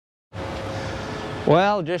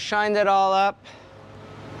Well, just shined it all up.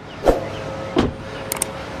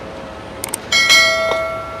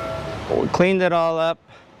 We cleaned it all up.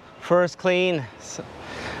 First clean.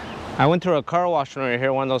 I went through a car wash when we were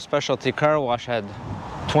here, one of those specialty car wash. Had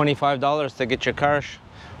 $25 to get your car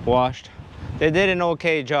washed. They did an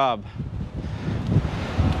okay job.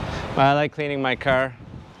 I like cleaning my car,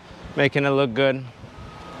 making it look good.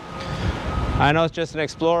 I know it's just an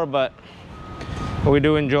Explorer, but we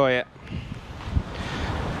do enjoy it.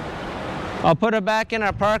 I'll put it back in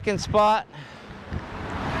our parking spot.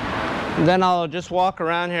 Then I'll just walk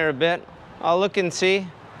around here a bit. I'll look and see.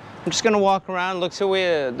 I'm just gonna walk around, look, see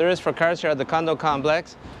what there is for cars here at the condo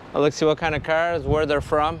complex. I'll look, see what kind of cars, where they're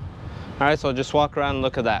from. All right, so I'll just walk around and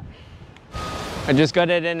look at that. I just got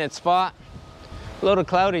it in its spot. A little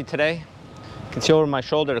cloudy today. You can see over my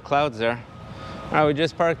shoulder the clouds there. All right, we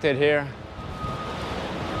just parked it here.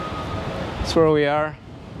 That's where we are.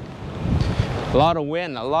 A lot of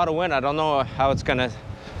wind, a lot of wind. I don't know how it's gonna,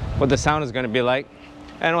 what the sound is gonna be like.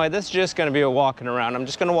 Anyway, this is just gonna be a walking around. I'm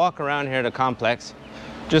just gonna walk around here the complex.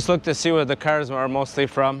 Just look to see where the cars are mostly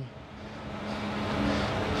from.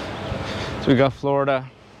 So we got Florida.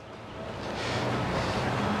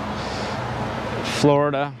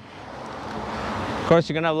 Florida. Of course,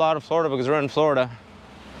 you're gonna have a lot of Florida because we're in Florida.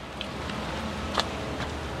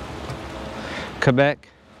 Quebec.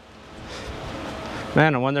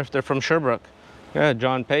 Man, I wonder if they're from Sherbrooke. Yeah,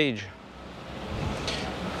 John Page.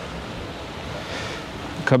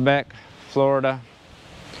 Quebec, Florida.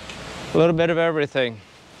 A little bit of everything.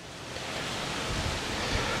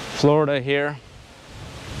 Florida here.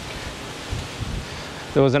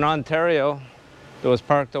 There was an Ontario that was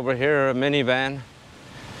parked over here, a minivan.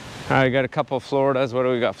 All right, got a couple of Floridas. What do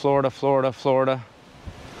we got? Florida, Florida, Florida.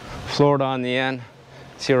 Florida on the end.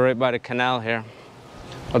 See, we're right by the canal here.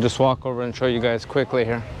 I'll just walk over and show you guys quickly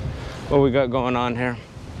here what we got going on here.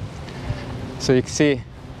 So you can see,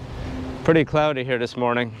 pretty cloudy here this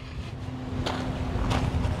morning.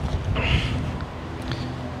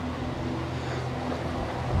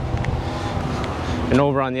 And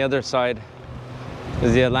over on the other side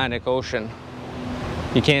is the Atlantic Ocean.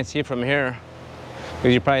 You can't see from here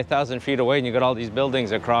because you're probably 1,000 feet away and you got all these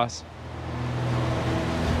buildings across.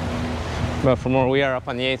 But from where we are up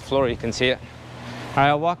on the 8th floor, you can see it. All right,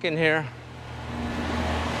 I'll walk in here.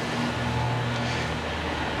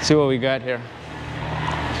 See what we got here.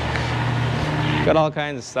 Got all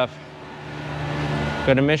kinds of stuff.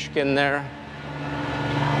 Got a Michigan there.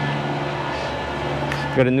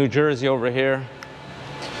 Got a New Jersey over here.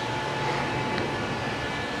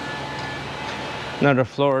 Another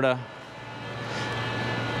Florida.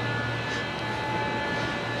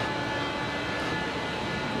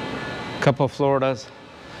 Couple of Floridas.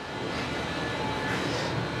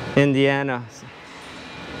 Indiana.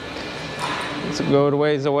 Let's go a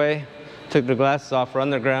ways away. Took the glasses off. We're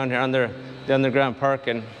underground here, under the underground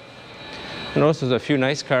parking. I noticed there's a few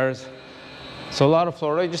nice cars. So a lot of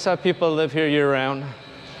Florida. You just have people that live here year round.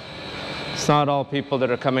 It's not all people that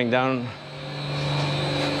are coming down.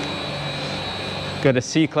 Got a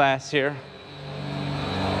C-Class here.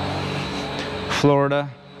 Florida.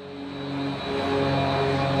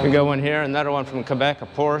 We got one here, another one from Quebec, a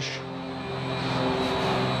Porsche.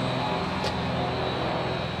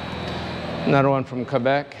 Another one from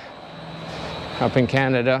Quebec, up in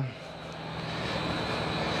Canada.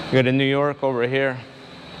 We got a New York over here.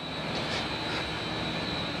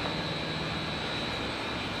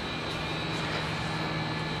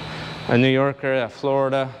 A New Yorker, a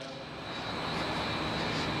Florida.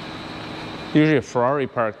 Usually a Ferrari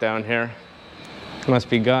parked down here. Must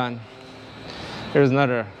be gone. Here's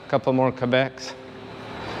another couple more Quebecs.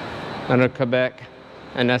 Another Quebec,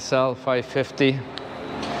 an SL 550.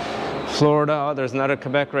 Florida, oh, there's another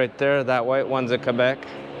Quebec right there. That white one's a Quebec.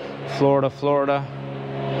 Florida, Florida.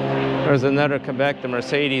 There's another Quebec, the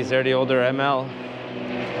Mercedes there, the older ML.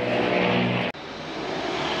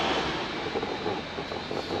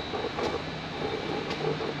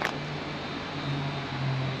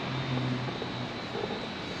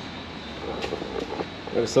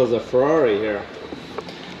 This is a Ferrari here.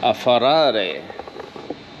 A Ferrari.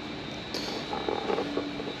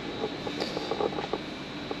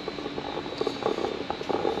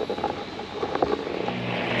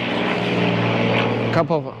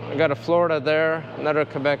 I got a Florida there, another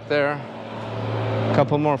Quebec there, a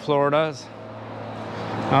couple more Floridas.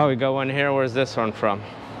 Oh, we got one here. Where's this one from?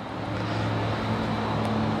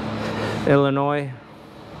 Illinois.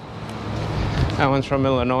 That one's from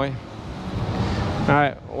Illinois. All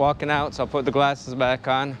right, walking out, so I'll put the glasses back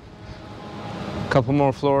on. A couple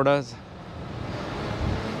more Floridas.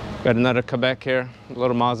 Got another Quebec here.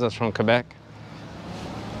 Little Mazda's from Quebec.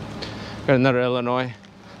 Got another Illinois.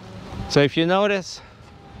 So if you notice,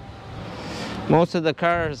 most of the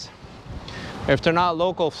cars, if they're not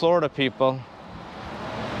local Florida people,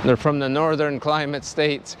 they're from the northern climate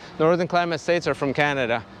states. Northern climate states are from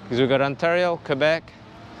Canada, because we've got Ontario, Quebec,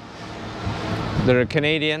 they're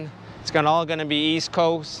Canadian. It's all gonna be East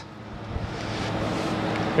Coast.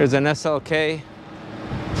 Here's an SLK,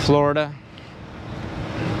 Florida.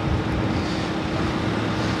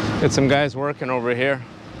 Got some guys working over here,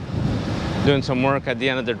 doing some work at the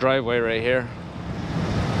end of the driveway right here.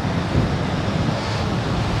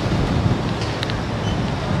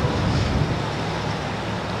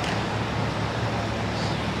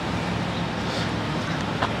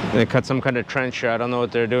 They cut some kind of trench here. I don't know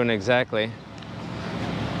what they're doing exactly.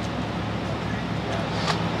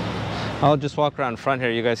 I'll just walk around front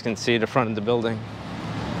here. You guys can see the front of the building.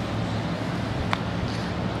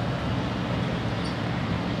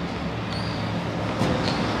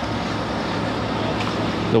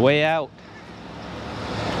 The way out.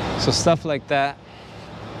 So stuff like that.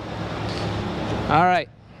 All right,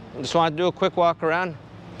 just want to do a quick walk around.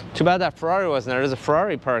 Too bad that Ferrari wasn't there. There's a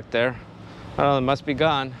Ferrari parked there. I don't know, it must be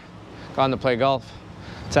gone. Gone to play golf.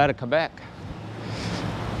 It's out of Quebec.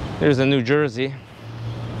 There's a New Jersey.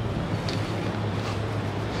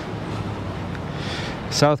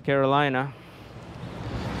 South Carolina.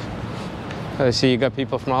 I see you got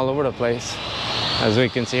people from all over the place. As we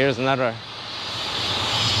can see, here's another.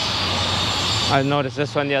 I noticed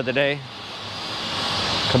this one the other day.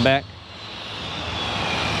 Quebec.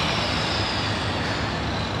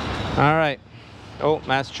 All right. Oh,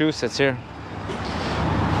 Massachusetts here.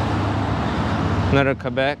 Another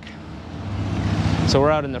Quebec. So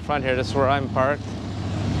we're out in the front here. This is where I'm parked.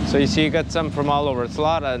 So you see, you got some from all over. It's a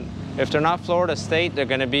lot of, if they're not Florida state, they're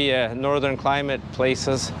going to be northern climate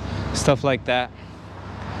places, stuff like that.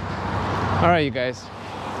 All right, you guys.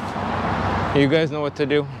 You guys know what to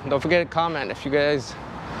do. Don't forget to comment. If you guys,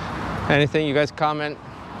 anything, you guys comment.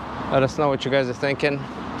 Let us know what you guys are thinking.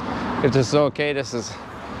 If this is okay, this is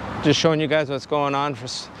just showing you guys what's going on,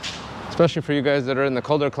 especially for you guys that are in the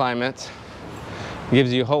colder climates.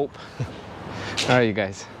 Gives you hope. All right, you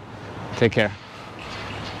guys. Take care.